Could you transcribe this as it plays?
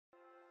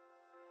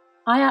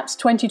IAPS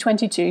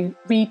 2022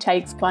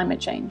 retakes climate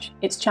change,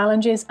 its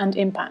challenges and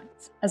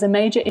impacts, as a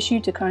major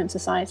issue to current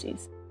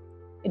societies.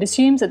 It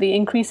assumes that the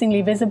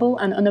increasingly visible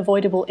and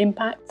unavoidable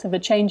impacts of a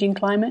changing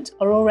climate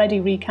are already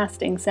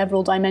recasting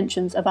several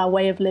dimensions of our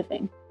way of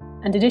living,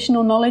 and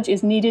additional knowledge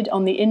is needed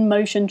on the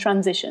in-motion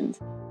transitions,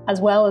 as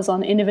well as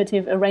on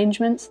innovative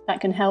arrangements that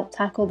can help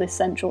tackle this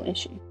central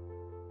issue.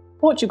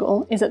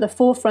 Portugal is at the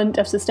forefront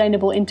of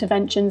sustainable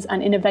interventions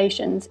and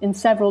innovations in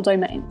several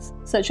domains,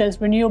 such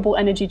as renewable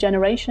energy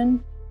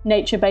generation,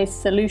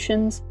 nature-based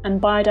solutions, and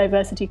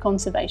biodiversity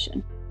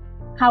conservation.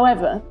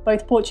 However,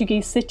 both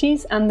Portuguese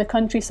cities and the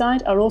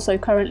countryside are also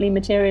currently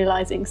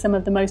materialising some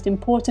of the most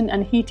important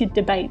and heated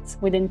debates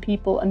within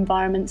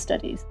people-environment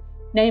studies,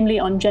 namely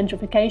on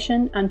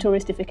gentrification and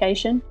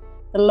touristification,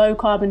 the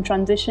low-carbon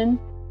transition,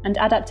 and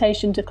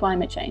adaptation to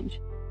climate change.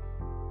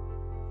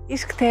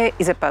 ISCTE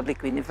is a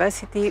public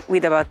university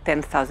with about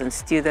 10,000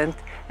 students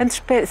and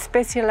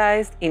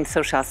specialized in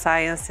social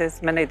sciences,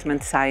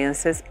 management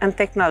sciences and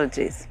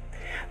technologies.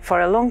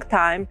 For a long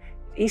time,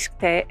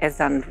 ISCTE has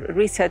done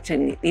research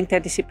in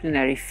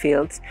interdisciplinary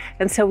fields,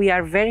 and so we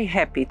are very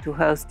happy to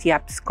host the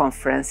IAPS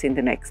conference in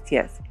the next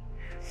years.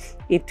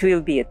 It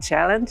will be a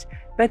challenge,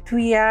 but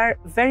we are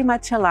very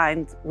much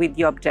aligned with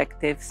the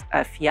objectives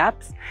of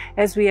IAPS,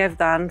 as we have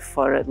done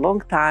for a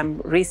long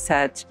time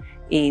research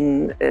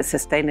in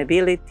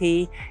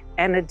sustainability,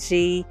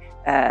 energy,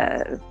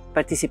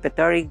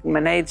 participatory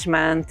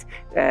management,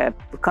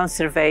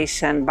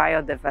 conservation,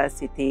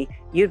 biodiversity,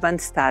 urban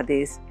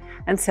studies.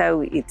 And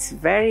so it's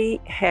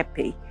very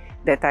happy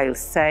that I'll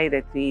say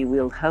that we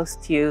will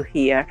host you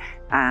here,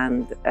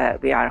 and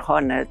we are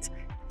honored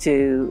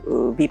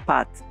to be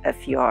part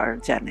of your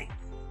journey.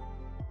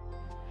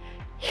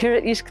 Here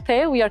at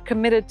ISCTE, we are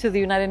committed to the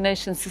United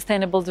Nations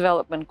Sustainable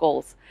Development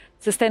Goals.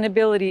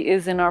 Sustainability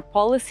is in our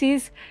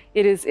policies,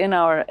 it is in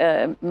our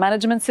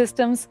management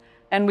systems,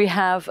 and we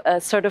have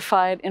a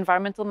certified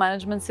environmental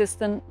management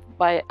system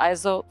by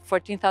ISO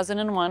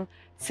 14001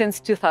 since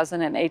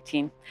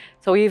 2018.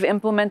 So we've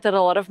implemented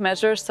a lot of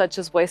measures such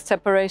as waste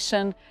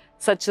separation,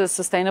 such as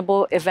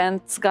sustainable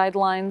events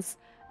guidelines,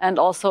 and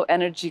also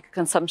energy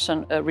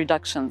consumption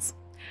reductions.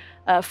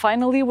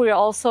 Finally, we're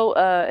also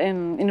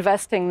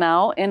investing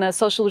now in a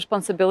social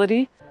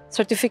responsibility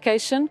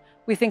certification.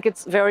 We think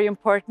it's very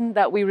important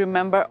that we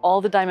remember all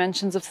the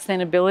dimensions of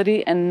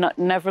sustainability and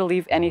never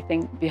leave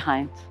anything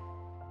behind.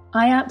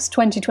 IAPS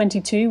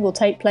 2022 will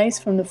take place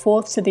from the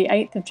 4th to the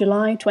 8th of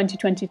July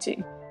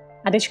 2022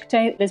 at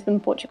ISCTE, Lisbon,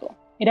 Portugal.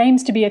 It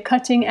aims to be a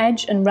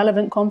cutting-edge and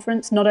relevant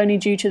conference, not only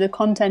due to the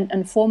content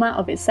and format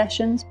of its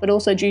sessions, but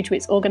also due to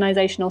its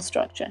organisational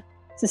structure.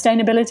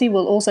 Sustainability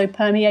will also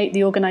permeate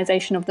the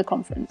organisation of the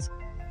conference,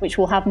 which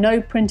will have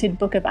no printed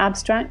book of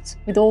abstracts,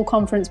 with all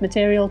conference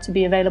material to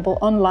be available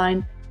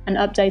online and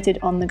updated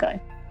on the go.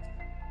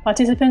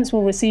 Participants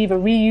will receive a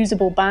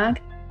reusable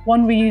bag,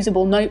 one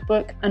reusable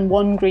notebook, and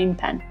one green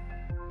pen.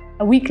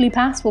 A weekly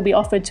pass will be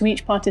offered to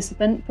each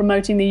participant,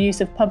 promoting the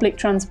use of public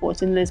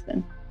transport in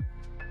Lisbon.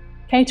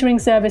 Catering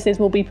services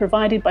will be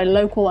provided by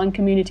local and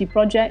community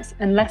projects,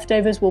 and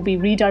leftovers will be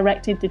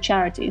redirected to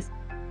charities.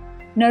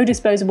 No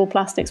disposable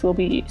plastics will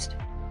be used.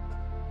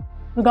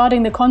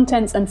 Regarding the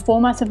contents and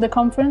format of the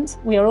conference,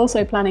 we are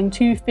also planning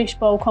 2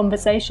 fishbowl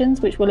conversations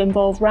which will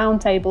involve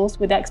roundtables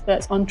with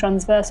experts on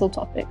transversal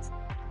topics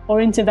or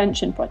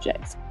intervention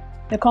projects.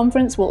 The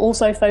conference will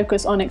also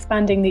focus on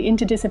expanding the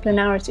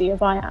interdisciplinarity of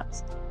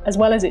IAPS, as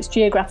well as its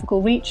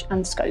geographical reach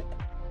and scope.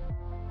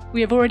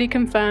 We have already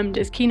confirmed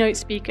as keynote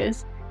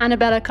speakers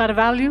Annabella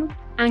Carvalho,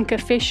 Anka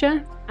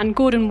Fisher and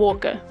Gordon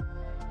Walker,